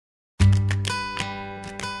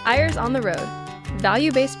Eyres on the Road,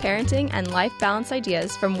 value-based parenting and life balance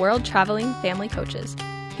ideas from world-traveling family coaches.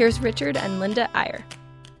 Here's Richard and Linda Eyre.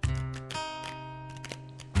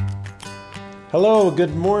 Hello,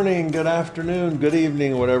 good morning, good afternoon, good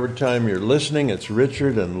evening, whatever time you're listening. It's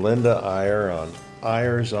Richard and Linda Eyre on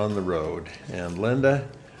Eyres on the Road. And Linda,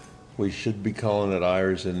 we should be calling it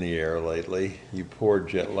Eyres in the Air lately. You poor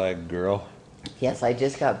jet-lagged girl. Yes, I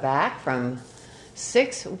just got back from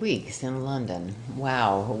 6 weeks in London.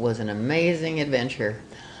 Wow, it was an amazing adventure.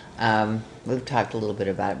 We've talked a little bit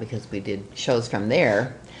about it because we did shows from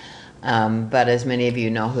there. But as many of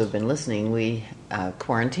you know who have been listening, we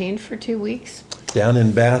quarantined for 2 weeks. Down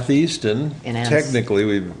in Bath Easton. In Technically,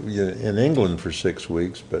 we've in England for 6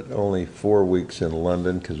 weeks, but only 4 weeks in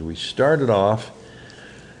London because we started off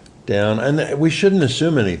down, and we shouldn't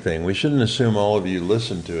assume anything. We shouldn't assume all of you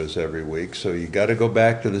listen to us every week, so you got to go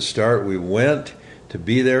back to the start. We went to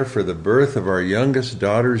be there for the birth of our youngest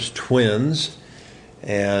daughter's twins,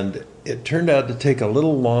 and it turned out to take a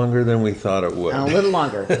little longer than we thought it would. A little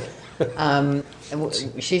longer.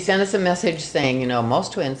 She sent us a message saying,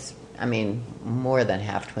 most twins, more than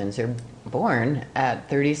half twins, are born at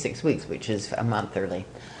 36 weeks, which is a month early.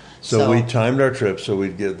 So we timed our trip so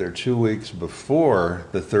we'd get there 2 weeks before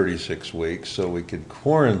the 36 weeks so we could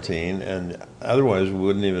quarantine, and otherwise we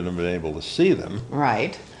wouldn't even have been able to see them.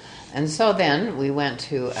 Right. And so then we went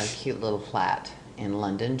to a cute little flat in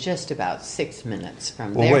London, just about 6 minutes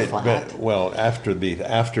from their flat. After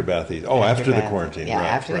Bath East. Oh, after the quarantine. Yeah, right,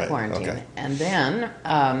 after the right, quarantine. Okay. And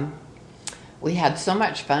then we had so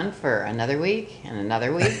much fun for another week, and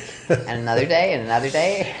another week, and another day, and another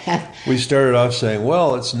day. We started off saying,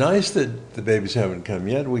 well, it's nice that the babies haven't come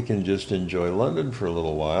yet. We can just enjoy London for a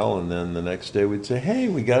little while. And then the next day we'd say, hey,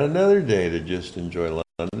 we got another day to just enjoy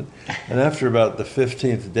London. And after about the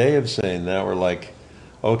 15th day of saying that, we're like,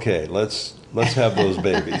 okay, let's have those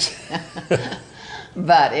babies.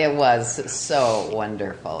 But it was so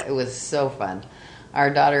wonderful. It was so fun. Our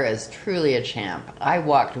daughter is truly a champ. I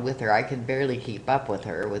walked with her. I could barely keep up with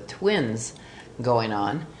her with twins going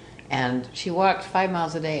on. And she walked 5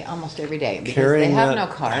 miles a day almost every day because they have no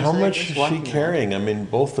cars. How much is she carrying?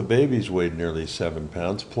 Both the babies weighed nearly 7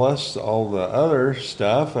 pounds, plus all the other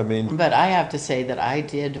stuff. But I have to say that I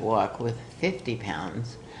did walk with 50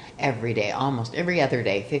 pounds every day, almost every other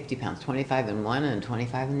day, 50 pounds, 25 in one and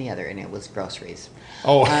 25 in the other, and it was groceries.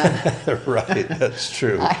 Oh, right, that's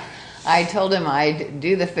true. I told him I'd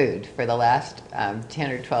do the food for the last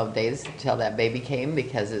 10 or 12 days until that baby came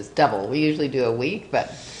because it's double. We usually do a week,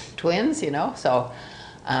 but twins, so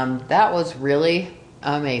that was really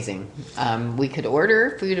amazing. We could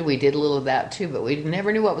order food, and we did a little of that too, but we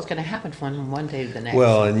never knew what was going to happen from one day to the next.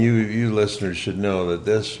 Well, and you listeners should know that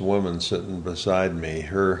this woman sitting beside me,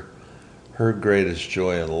 her greatest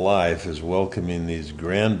joy in life is welcoming these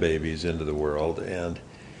grandbabies into the world, and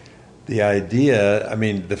the idea,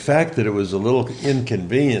 the fact that it was a little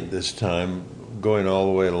inconvenient this time, going all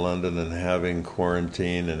the way to London and having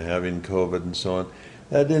quarantine and having COVID and so on,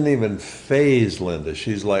 that didn't even faze Linda.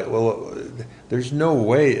 She's like, well, there's no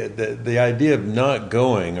way. The idea of not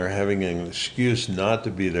going or having an excuse not to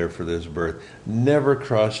be there for this birth never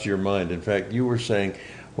crossed your mind. In fact, you were saying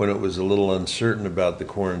when it was a little uncertain about the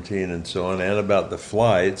quarantine and so on, and about the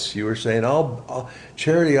flights, you were saying,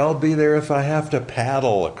 Charity, I'll be there if I have to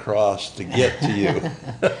paddle across to get to you.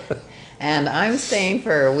 And I'm staying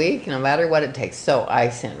for a week, no matter what it takes. So I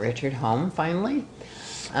sent Richard home finally.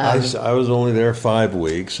 I was only there 5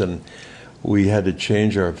 weeks, and we had to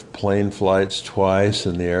change our plane flights twice,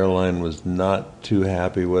 and the airline was not too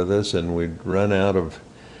happy with us, and we'd run out of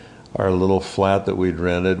our little flat that we'd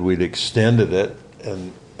rented. We'd extended it,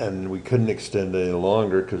 and we couldn't extend it any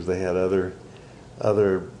longer because they had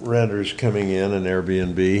other renters coming in, and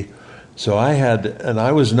Airbnb. So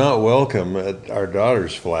I was not welcome at our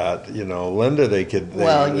daughter's flat. Linda,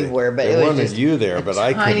 you were, but they it was wanted just you there, but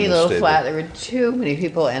I couldn't tiny little stay flat. there. There were too many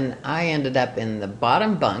people, and I ended up in the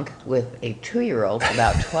bottom bunk with a 2-year-old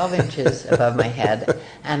about 12 inches above my head,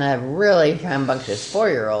 and a really rambunctious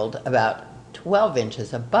 4-year-old about 12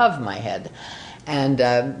 inches above my head. And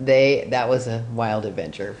that was a wild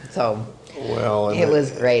adventure. So it was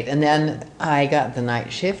great. And then I got the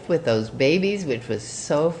night shift with those babies, which was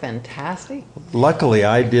so fantastic. Luckily,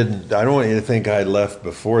 I don't want you to think I left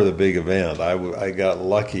before the big event. I got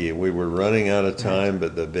lucky. We were running out of time,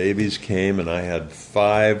 but the babies came, and I had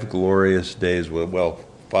 5 glorious days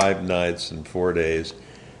 5 nights and 4 days.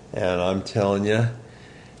 And I'm telling you,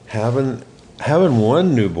 having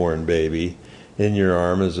one newborn baby in your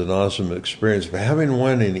arm is an awesome experience. But having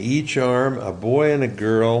one in each arm, a boy and a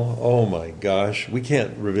girl, oh my gosh, we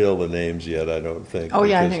can't reveal the names yet, I don't think. Oh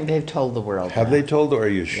yeah, I think they've told the world. Have they told? Are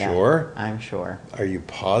you sure? Yeah, I'm sure. Are you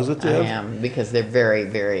positive? I am, because they're very,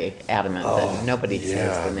 very adamant that nobody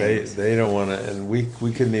says the names. They don't want to, and we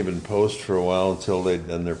couldn't even post for a while until they'd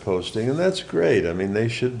done their posting, and that's great. I mean, they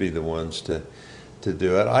should be the ones to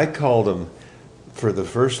do it. I called them, for the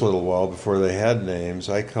first little while before they had names,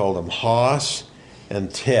 I called them Hoss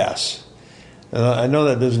and Tess. And I know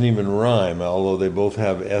that doesn't even rhyme, although they both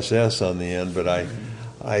have SS on the end, but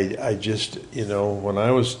I just, when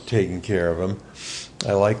I was taking care of them,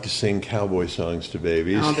 I like to sing cowboy songs to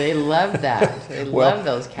babies. Oh, they love that. They love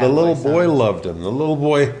those cowboy songs. The little boy loved them. The little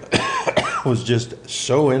boy was just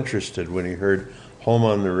so interested when he heard Home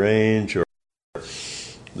on the Range or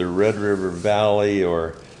the Red River Valley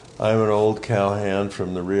or I'm an Old Cowhand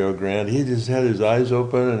from the Rio Grande. He just had his eyes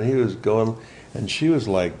open and he was going, and she was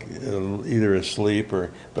like either asleep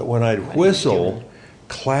but when I'd whistle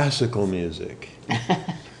classical music,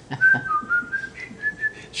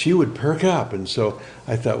 she would perk up. And so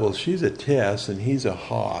I thought, well, she's a Tess and he's a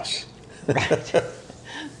Hoss.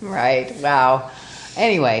 Right. Wow.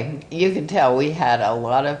 Anyway, you can tell we had a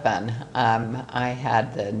lot of fun. I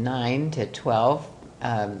had the 9 to 12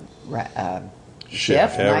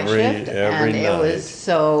 shift, night shift, and it was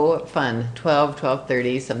so fun.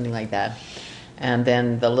 12:30, something like that. And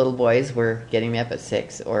then the little boys were getting me up at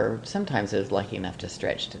 6, or sometimes I was lucky enough to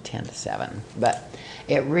stretch to 10 to 7. But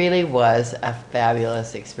it really was a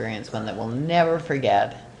fabulous experience, one that we'll never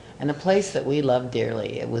forget, and a place that we love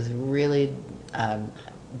dearly. It was really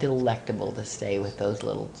delectable to stay with those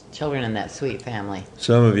little children and that sweet family.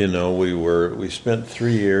 Some of you know we spent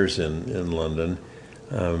 3 years in London,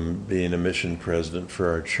 being a mission president for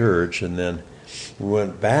our church, and then we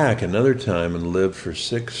went back another time and lived for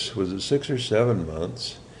 6 or 7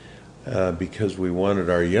 months, because we wanted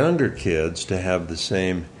our younger kids to have the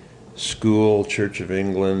same school, Church of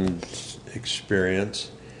England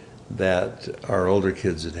experience that our older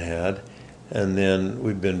kids had had. And then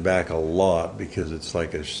we've been back a lot because it's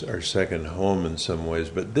like our second home in some ways.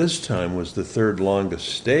 But this time was the third longest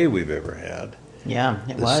stay we've ever had. Yeah,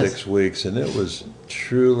 it was. 6 weeks, and it was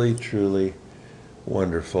truly, truly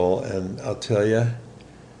wonderful. And I'll tell you,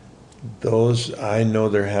 I know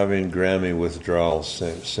they're having Grammy withdrawal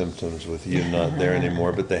symptoms with you not there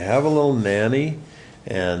anymore, but they have a little nanny,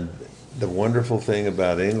 and the wonderful thing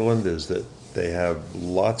about England is that they have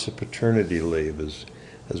lots of paternity leave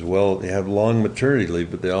as well. They have long maternity leave,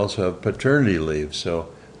 but they also have paternity leave, so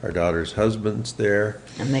our daughter's husband's there.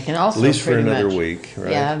 And they can also at least for another week,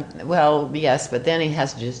 right? Yeah, well, yes, but then he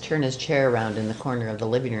has to just turn his chair around in the corner of the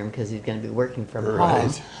living room because he's going to be working from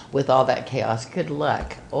home with all that chaos. Good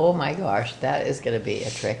luck. Oh my gosh, that is going to be a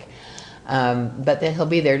trick. But then he'll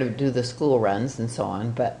be there to do the school runs and so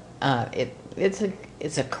on. But it's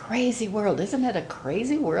a crazy world. Isn't it a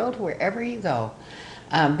crazy world wherever you go?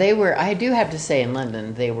 I do have to say, in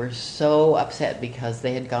London, they were so upset because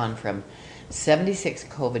they had gone from 76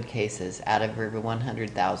 COVID cases out of every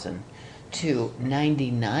 100,000 to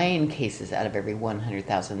 99 cases out of every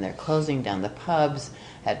 100,000. They're closing down the pubs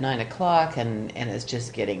at 9 o'clock, and it's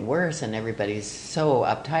just getting worse, and everybody's so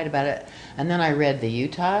uptight about it. And then I read the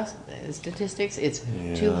Utah statistics. It's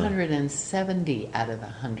 270 out of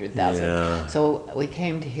 100,000. Yeah. So we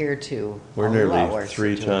came to here to we're nearly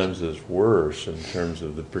 3 times as worse in terms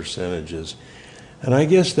of the percentages. And I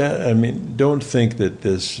guess don't think that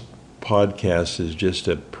this podcast is just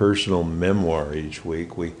a personal memoir each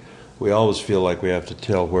week. We always feel like we have to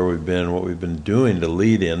tell where we've been, what we've been doing to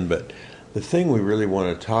lead in, but the thing we really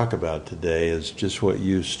want to talk about today is just what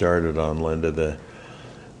you started on, Linda,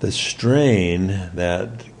 the strain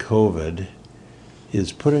that COVID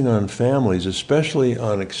is putting on families, especially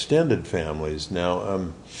on extended families.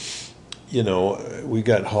 Now, we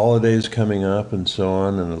got holidays coming up and so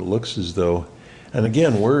on, and it looks as though, and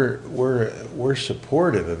again, we're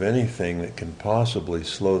supportive of anything that can possibly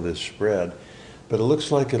slow this spread, but it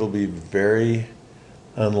looks like it'll be very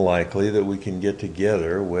unlikely that we can get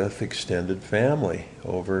together with extended family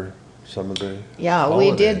over some of the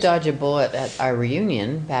holidays. We did dodge a bullet at our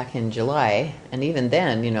reunion back in July, and even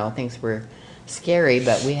then, things were scary,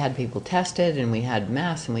 but we had people tested, and we had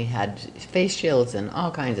masks, and we had face shields and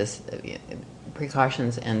all kinds of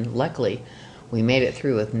precautions, and luckily we made it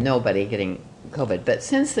through with nobody getting COVID. But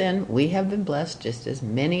since then, we have been blessed, just as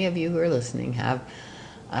many of you who are listening have.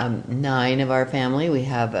 9 of our family. We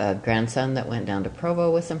have a grandson that went down to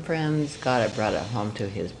Provo with some friends, brought it home to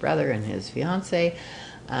his brother and his fiance,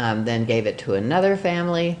 then gave it to another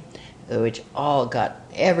family, which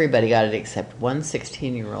everybody got it except one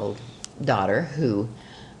 16-year-old daughter who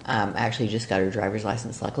actually just got her driver's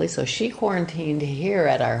license, luckily. So she quarantined here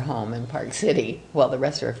at our home in Park City while the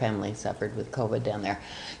rest of her family suffered with COVID down there.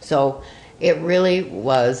 So it really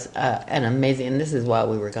was an amazing, and this is while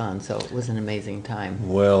we were gone, so it was an amazing time.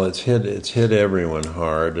 Well, it's hit everyone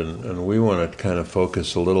hard, and we want to kind of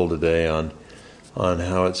focus a little today on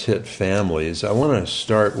how it's hit families. I want to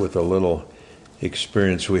start with a little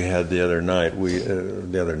experience we had the other night.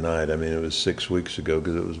 I mean, it was 6 weeks ago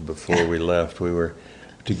because it was before we left. We were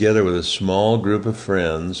together with a small group of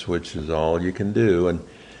friends, which is all you can do,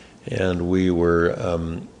 and we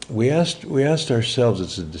were we asked ourselves.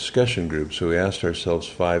 It's a discussion group, so we asked ourselves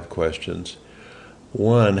 5 questions.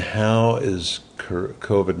 1, how is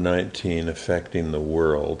COVID-19 affecting the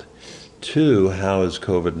world? 2, how is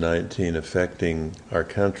COVID-19 affecting our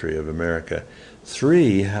country of America?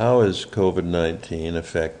 3, how is COVID-19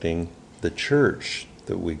 affecting the church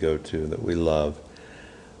that we go to, that we love?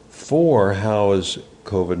 4, how is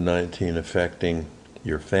COVID-19 affecting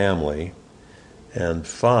your family? And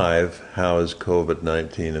 5, how is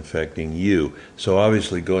COVID-19 affecting you? So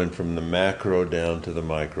obviously going from the macro down to the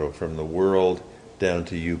micro, from the world down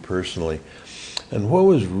to you personally. And what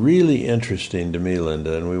was really interesting to me,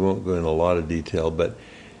 Linda, and we won't go into a lot of detail, but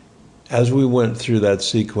as we went through that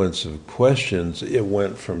sequence of questions, it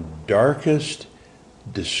went from darkest,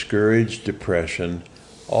 discouraged depression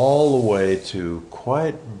all the way to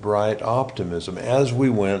quite bright optimism as we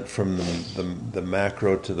went from the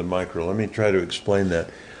macro to the micro. Let me try to explain that.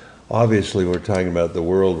 Obviously, we're talking about the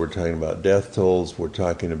world, we're talking about death tolls, we're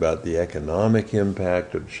talking about the economic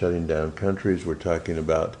impact of shutting down countries, we're talking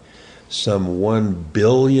about some 1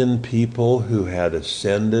 billion people who had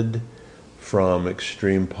ascended from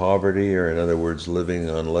extreme poverty, or in other words, living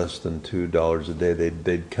on less than $2 a day.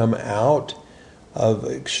 They'd come out of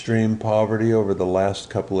extreme poverty over the last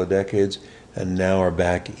couple of decades and now are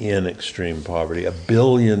back in extreme poverty. 1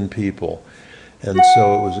 billion people. And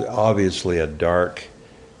so it was obviously a dark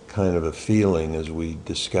kind of a feeling as we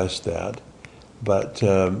discussed that. But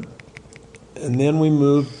and then we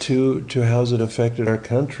moved to how's it affected our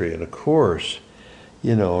country. And of course,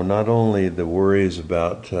 not only the worries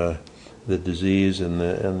about the disease and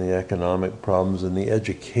the economic problems and the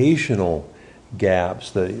educational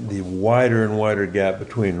gaps, the wider and wider gap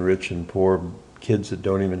between rich and poor, kids that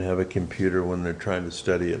don't even have a computer when they're trying to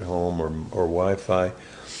study at home or Wi-Fi.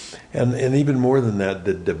 And even more than that,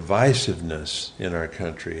 the divisiveness in our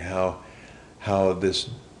country, how this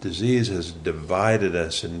disease has divided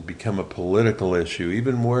us and become a political issue.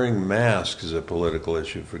 Even wearing masks is a political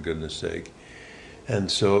issue, for goodness sake. And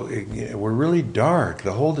so we're really dark.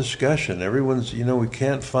 The whole discussion, everyone's, we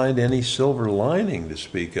can't find any silver lining to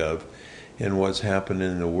speak of in what's happening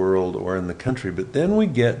in the world or in the country. But then we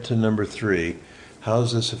get to number 3,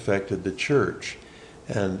 how's this affected the church?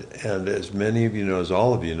 And as many of you know, as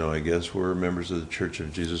all of you know, I guess, we're members of the Church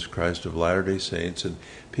of Jesus Christ of Latter-day Saints, and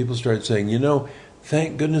people start saying,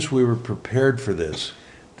 thank goodness we were prepared for this.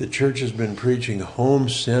 The church has been preaching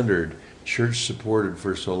home-centered, church-supported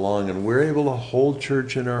for so long, and we're able to hold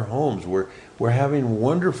church in our homes. We're having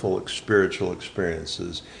wonderful spiritual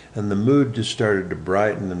experiences, and the mood just started to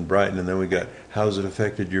brighten, and then we got, how's it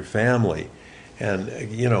affected your family? And,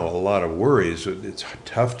 a lot of worries. It's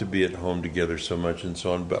tough to be at home together so much and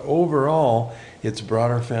so on, but overall, it's brought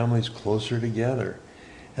our families closer together.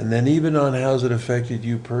 And then even on how's it affected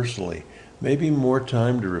you personally, maybe more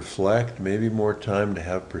time to reflect, maybe more time to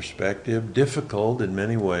have perspective, difficult in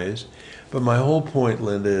many ways. But my whole point,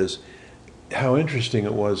 Linda, is how interesting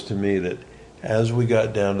it was to me that as we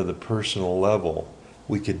got down to the personal level,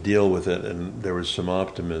 we could deal with it, and there was some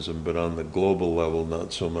optimism, but on the global level,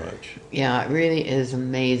 not so much. Yeah, it really is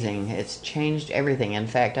amazing. It's changed everything. In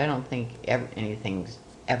fact, I don't think anything's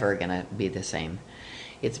ever going to be the same.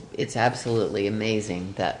 It's absolutely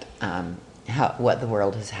amazing that what the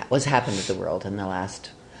world what's happened to the world in the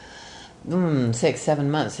last 6-7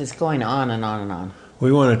 months. It's going on and on and on.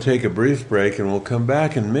 We want to take a brief break, and we'll come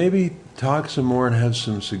back and maybe talk some more and have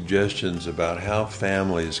some suggestions about how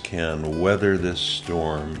families can weather this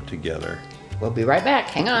storm together. We'll be right back.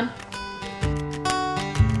 Hang on.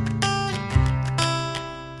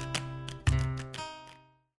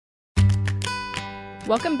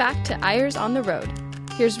 Welcome back to Eyres on the Road.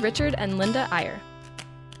 Here's Richard and Linda Eyre.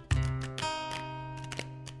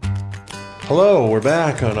 Hello, we're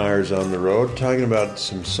back on Eyres on the Road, talking about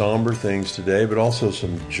some somber things today, but also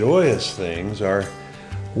some joyous things. Our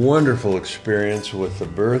wonderful experience with the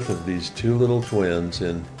birth of these 2 little twins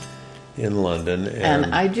in London.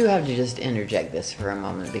 And I do have to just interject this for a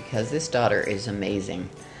moment, because this daughter is amazing.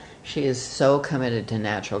 She is so committed to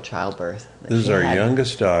natural childbirth. This is our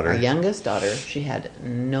youngest daughter. Our youngest daughter. She had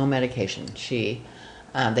no medication.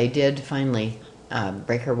 They did finally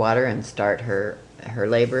break her water and start her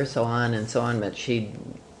labor, so on and so on, but she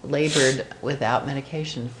labored without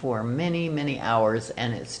medication for many, many hours,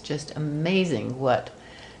 and it's just amazing what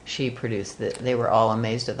she produced. They were all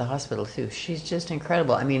amazed at the hospital too. She's just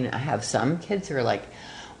incredible. I mean, I have some kids who are like,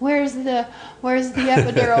 Where's the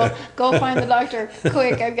epidural? Go find the doctor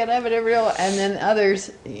quick! I've got epidural. And then others,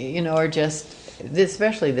 are just,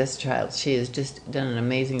 especially this child. She has just done an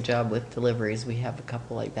amazing job with deliveries. We have a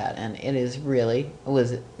couple like that, and it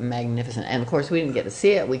was magnificent. And of course, we didn't get to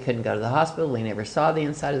see it. We couldn't go to the hospital. We never saw the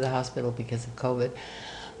inside of the hospital because of COVID.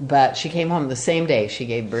 But she came home the same day she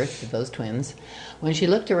gave birth to those twins. When she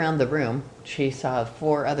looked around the room, she saw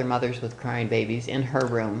 4 other mothers with crying babies in her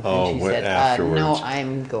room. And she said, afterwards. No,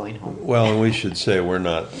 I'm going home. Well, and we should say we're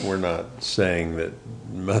not saying that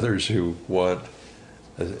mothers who want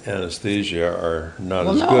anesthesia are not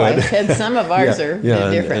as good. Well, no, I said some of ours are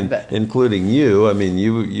different. But including you. I mean,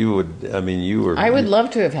 you were... I would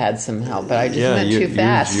love to have had some help, but I just went too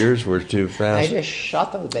fast. Yours were too fast. I just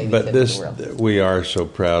shot those babies into the world. We are so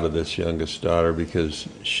proud of this youngest daughter because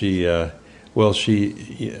she,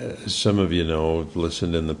 some of you know, have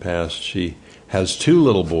listened in the past, she has 2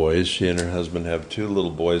 little boys. She and her husband have 2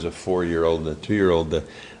 little boys, a 4-year-old and a 2-year-old. The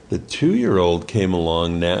 2-year-old came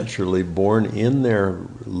along naturally, born in their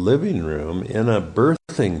living room in a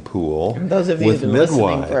birthing pool. And those of you who've been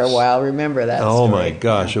listening for a while remember that story. Oh my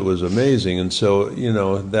gosh, it was amazing. And so,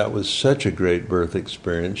 that was such a great birth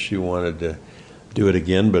experience. She wanted to do it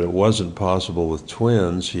again, but it wasn't possible with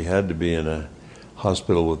twins. She had to be in a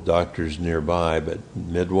hospital with doctors nearby, but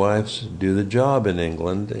midwives do the job in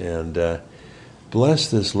England. And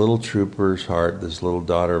bless this little trooper's heart, this little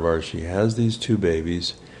daughter of ours. She has these 2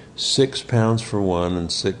 babies. 6 pounds for one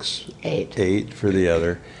and 8 for the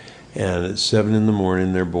other. And at 7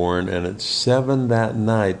 a.m. they're born. And at 7 that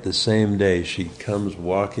night, the same day, she comes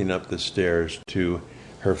walking up the stairs to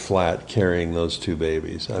her flat carrying those 2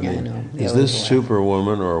 babies. I mean, is this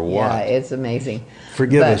Superwoman or what? Yeah, it's amazing.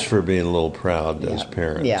 Forgive us for being a little proud as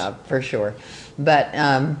parents. Yeah, for sure. But,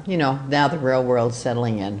 now the real world's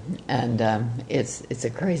settling in, and it's a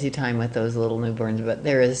crazy time with those little newborns, but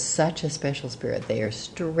there is such a special spirit. They are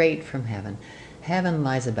straight from heaven. Heaven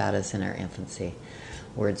lies about us in our infancy.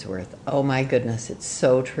 Wordsworth. Oh, my goodness, it's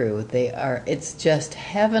so true. It's just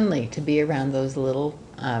heavenly to be around those little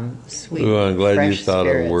sweet, I'm glad fresh you thought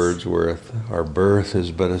spirits. of Wordsworth. Our birth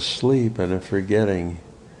is but a sleep and a forgetting.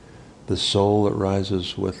 The soul that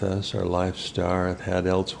rises with us, our life star, hath had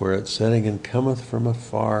elsewhere its setting and cometh from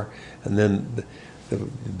afar. And then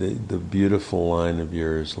the beautiful line of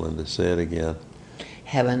yours, Linda, say it again.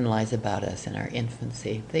 Heaven lies about us in our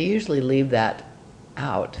infancy. They usually leave that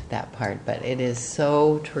out, that part, but it is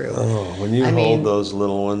so true. Oh, when you hold those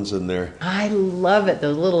little ones in there. I love it,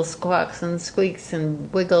 those little squawks and squeaks and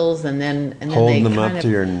wiggles, and then holding them up to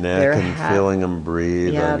your neck and feeling them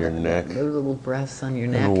breathe on your neck. Those little breaths on your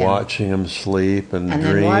neck. And watching them sleep and dream.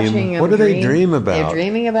 Then watching them what do they dream about? They're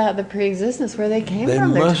dreaming about the pre-existence, where they came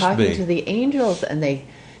from. They're talking to the angels, and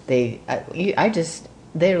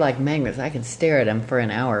they're like magnets. I can stare at them for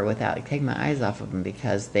an hour without taking my eyes off of them,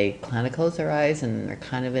 because they kind of close their eyes and they're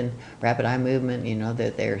kind of in rapid eye movement,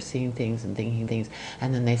 that they're seeing things and thinking things,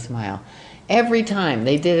 and then they smile. Every time.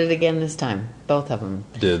 They did it again this time. Both of them.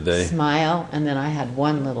 Did they? Smile, and then I had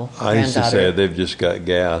one little I used to say they've just got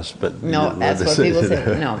gas, but... No, that's what people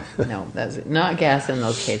say. No, that's not gas in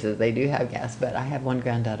those cases. They do have gas, but I had one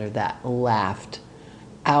granddaughter that laughed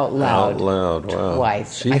out loud, wow.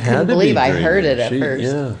 Twice. I couldn't believe I heard it at first.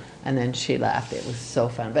 Yeah. And then she laughed. It was so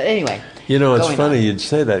fun. But anyway. It's funny you'd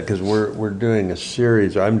say that, because we're doing a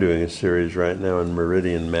series. I'm doing a series right now in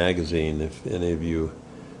Meridian Magazine. If any of you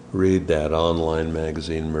read that online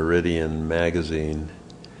magazine,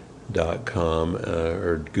 meridianmagazine.com,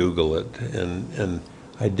 or Google it. And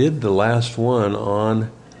I did the last one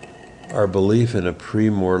on our belief in a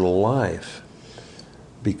premortal life,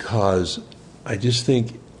 because I just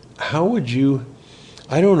think, how would you...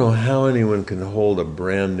 I don't know how anyone can hold a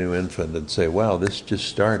brand new infant and say, wow, this just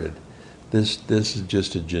started. This is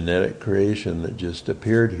just a genetic creation that just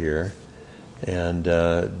appeared here and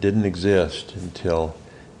didn't exist until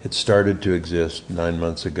it started to exist 9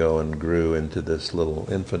 months ago and grew into this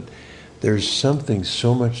little infant. There's something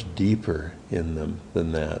so much deeper in them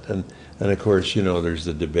than that. And of course, there's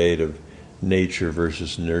the debate of nature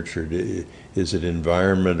versus nurture. Is it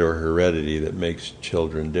environment or heredity that makes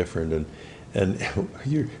children different? And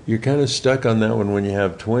you're kind of stuck on that one when you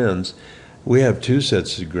have twins. We have two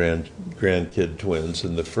sets of grandkid twins,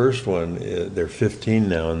 and the first one, they're 15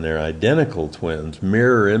 now, and they're identical twins,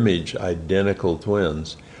 mirror image identical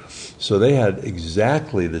twins. So they had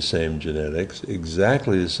exactly the same genetics,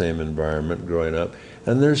 exactly the same environment growing up,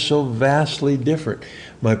 and they're so vastly different.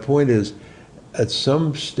 My point is, at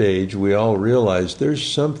some stage, we all realize there's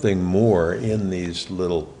something more in these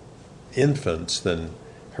little infants than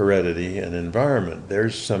heredity and environment.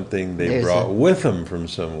 There's something they brought with them from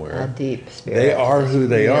somewhere. A deep spirit. They are who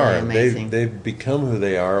they really are. Amazing. They've become who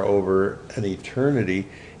they are over an eternity.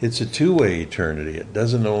 It's a two-way eternity. It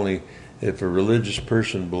doesn't only, if a religious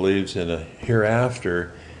person believes in a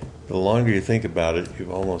hereafter, the longer you think about it,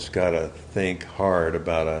 you've almost got to think hard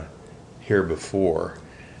about a here before.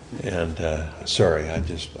 And sorry,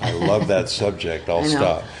 I love that subject. I'll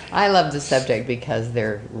stop. I love the subject because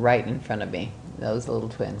they're right in front of me. Those little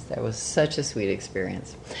twins. That was such a sweet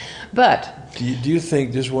experience. But do you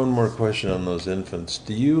think, just one more question on those infants,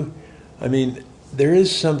 there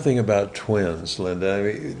is something about twins, Linda. I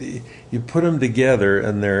mean, you put them together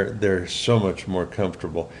and they're so much more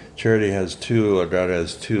comfortable. Charity has our daughter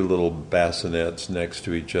has two little bassinets next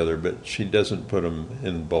to each other, but she doesn't put them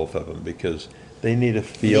in both of them because they need to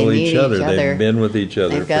feel each other. They've been with each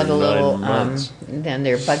other They've got for a little, 9 months. Then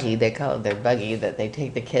their buggy, they call it their buggy, that they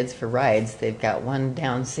take the kids for rides. They've got one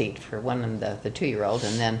down seat for one of the 2-year-old,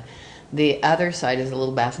 and then the other side is a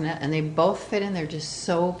little bassinet, and they both fit in there just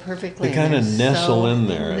so perfectly. They kind of nestle in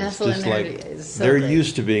there. Nestle it's just in there. like It's so they're great.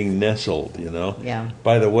 used to being nestled, Yeah.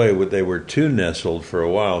 By the way, they were too nestled for a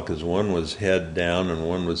while because one was head down and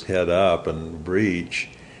one was head up and breech.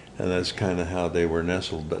 And that's kind of how they were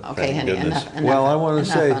nestled. But Okay, thank honey, goodness. enough I want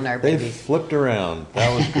to say on our they babies. flipped around.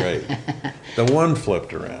 That was great. The one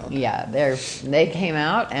flipped around. Yeah, they came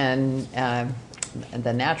out and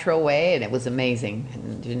the natural way, and it was amazing.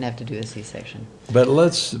 And you didn't have to do a C-section. But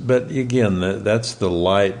again, that's the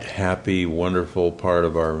light, happy, wonderful part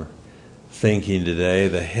of our thinking today.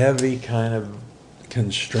 The heavy kind of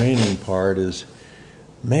constraining part is,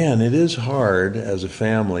 man, it is hard as a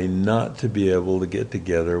family not to be able to get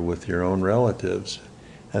together with your own relatives.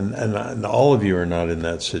 And all of you are not in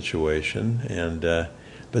that situation,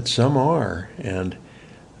 but some are. And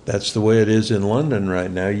that's the way it is in London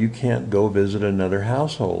right now. You can't go visit another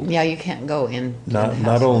household. Yeah, you can't go in.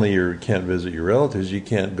 Not only you can't visit your relatives, you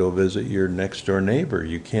can't go visit your next door neighbor.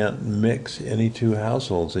 You can't mix any two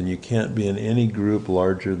households, and you can't be in any group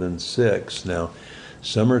larger than 6. Now,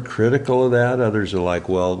 some are critical of that. Others are like,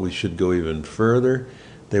 well, we should go even further.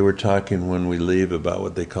 They were talking when we leave about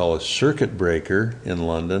what they call a circuit breaker in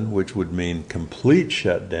London, which would mean complete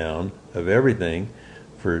shutdown of everything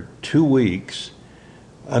for 2 weeks,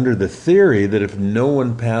 under the theory that if no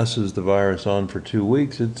one passes the virus on for 2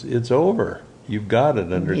 weeks, it's over. You've got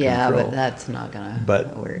it under control. Yeah, but that's not going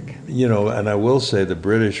to work. And I will say the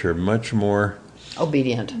British are much more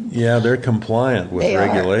obedient. Yeah, they're compliant with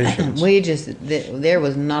regulations. There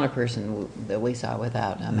was not a person that we saw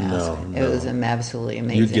without a mask. No. It was absolutely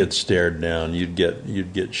amazing. You'd get stared down. You'd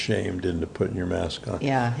get shamed into putting your mask on.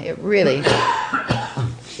 Yeah, it really.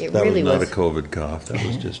 That was not a COVID cough. That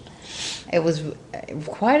was just. It was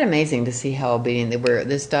quite amazing to see how obedient they were.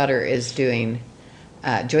 This daughter is doing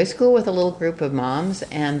Joy School with a little group of moms,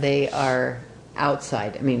 and they are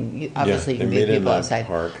outside. I mean, obviously you can meet people outside,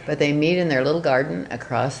 park. But they meet in their little garden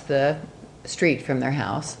across the street from their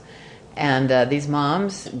house. And these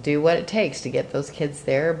moms do what it takes to get those kids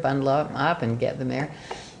there, bundle them up, and get them there.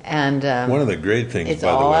 And one of the great things, it's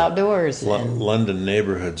by the way, all outdoors. London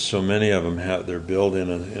neighborhoods, so many of them they're built in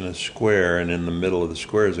a square, and in the middle of the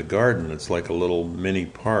square is a garden. It's like a little mini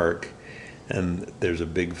park, and there's a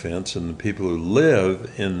big fence, and the people who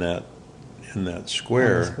live in that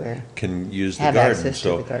square can use the garden.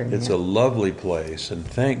 So it's a lovely place, and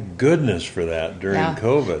thank goodness for that during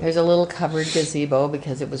COVID. There's a little covered gazebo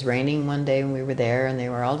because it was raining one day when we were there, and they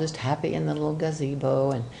were all just happy in the little gazebo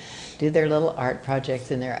and do their little art projects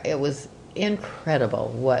in there. It was incredible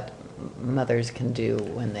what mothers can do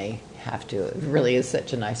when they have to. It really is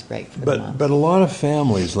such a nice break for the moms. But a lot of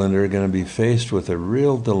families, Linda, are going to be faced with a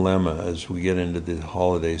real dilemma as we get into the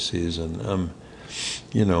holiday season. And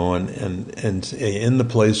in the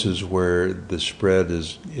places where the spread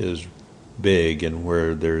is big and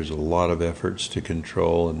where there's a lot of efforts to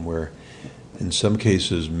control, and where in some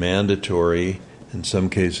cases mandatory, in some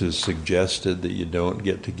cases suggested that you don't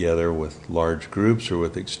get together with large groups or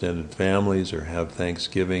with extended families or have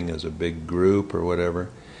Thanksgiving as a big group or whatever,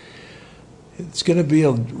 it's going to be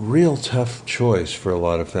a real tough choice for a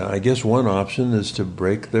lot of families. I guess one option is to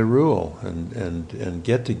break the rule and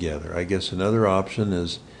get together. I guess another option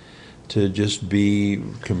is to just be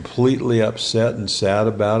completely upset and sad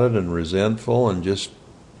about it and resentful and just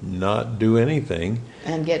not do anything.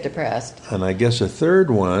 And get depressed. And I guess a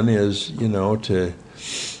third one is, to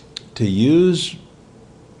use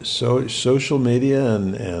social media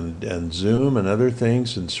and Zoom and other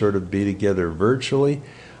things and sort of be together virtually.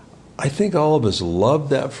 I think all of us loved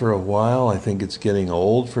that for a while. I think it's getting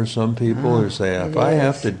old for some people who say, if I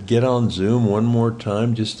have to get on Zoom one more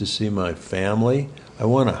time just to see my family, I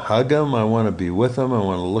want to hug them, I want to be with them, I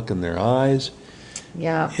want to look in their eyes.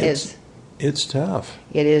 Yeah, it's tough.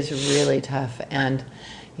 It is really tough. And,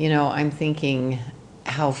 I'm thinking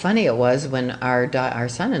how funny it was when our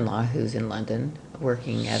son-in-law, who's in London,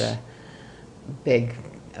 working at a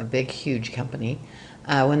big, huge company,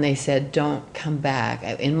 when they said, don't come back.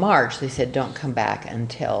 In March, they said, don't come back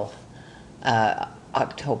until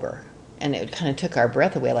October. And it kind of took our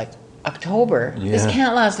breath away, like, October? Yeah. This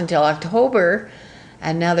can't last until October.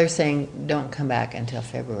 And now they're saying, don't come back until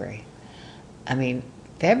February. I mean,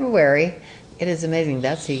 February, it is amazing.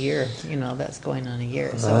 That's a year, that's going on a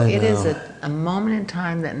year. So it is a moment in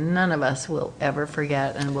time that none of us will ever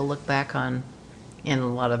forget and will look back on in a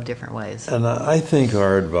lot of different ways. And I think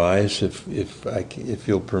our advice, if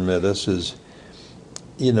you'll permit us, is,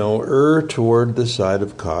 err toward the side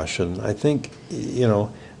of caution. I think,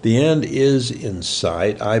 the end is in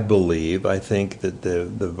sight. I believe. I think that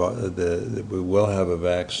that we will have a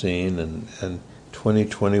vaccine, and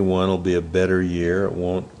 2021 will be a better year. It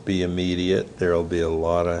won't be immediate. There will be a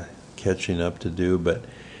lot of catching up to do, but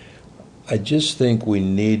I just think we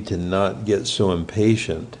need to not get so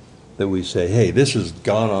impatient that we say, hey, this has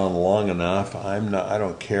gone on long enough. I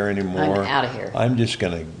don't care anymore. I'm out of here. I'm just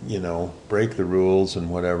going to, break the rules and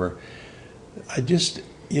whatever. I just,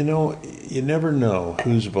 you never know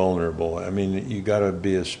who's vulnerable. I mean, you got to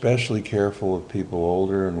be especially careful of people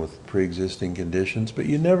older and with pre-existing conditions, but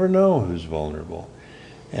you never know who's vulnerable.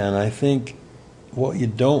 And I think what you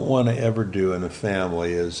don't want to ever do in a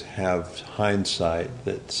family is have hindsight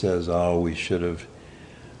that says, oh, we should have.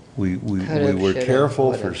 We were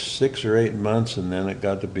careful for 6 or 8 months, and then it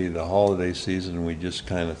got to be the holiday season, and we just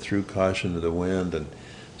kind of threw caution to the wind, and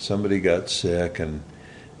somebody got sick, and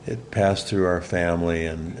it passed through our family,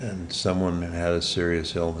 and someone had a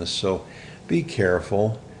serious illness. So be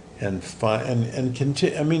careful and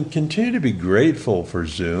continue to be grateful for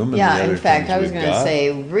Zoom. And yeah, the other in fact, things I was we've going to got.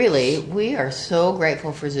 say, really, we are so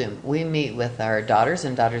grateful for Zoom. We meet with our daughters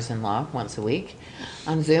and daughters-in-law once a week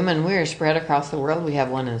on Zoom, and we are spread across the world. We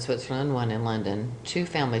have one in Switzerland, one in London, 2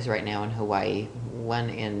 families right now in Hawaii,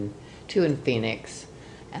 2 in Phoenix,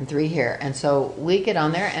 and 3 here. And so we get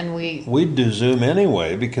on there and we'd do Zoom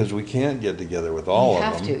anyway because we can't get together with all of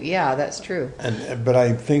them. You have to, yeah, that's true. But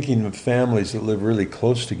I'm thinking of families that live really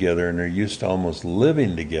close together and are used to almost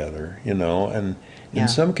living together, and in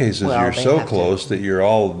some cases you're so close that you're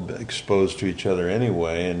all exposed to each other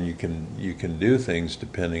anyway, and you can do things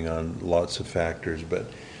depending on lots of factors. But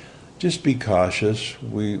just be cautious.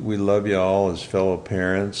 We love you all as fellow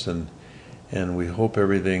parents, and we hope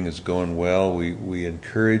everything is going well. We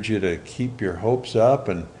encourage you to keep your hopes up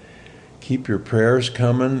and keep your prayers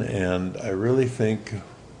coming, and I really think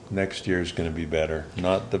next year is going to be better.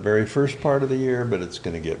 Not the very first part of the year, but it's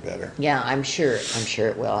going to get better. Yeah, I'm sure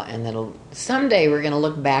it will. And someday we're going to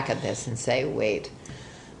look back at this and say, wait,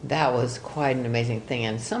 that was quite an amazing thing.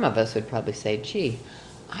 And some of us would probably say, gee,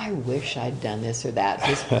 I wish I'd done this or that.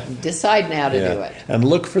 Just decide now to do it. And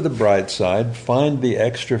look for the bright side. Find the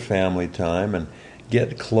extra family time and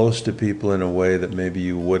get close to people in a way that maybe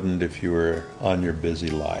you wouldn't if you were on your busy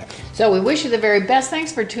life. So we wish you the very best.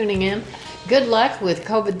 Thanks for tuning in. Good luck with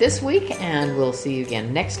COVID this week, and we'll see you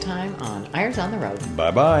again next time on Irons on the Road.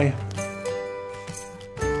 Bye-bye.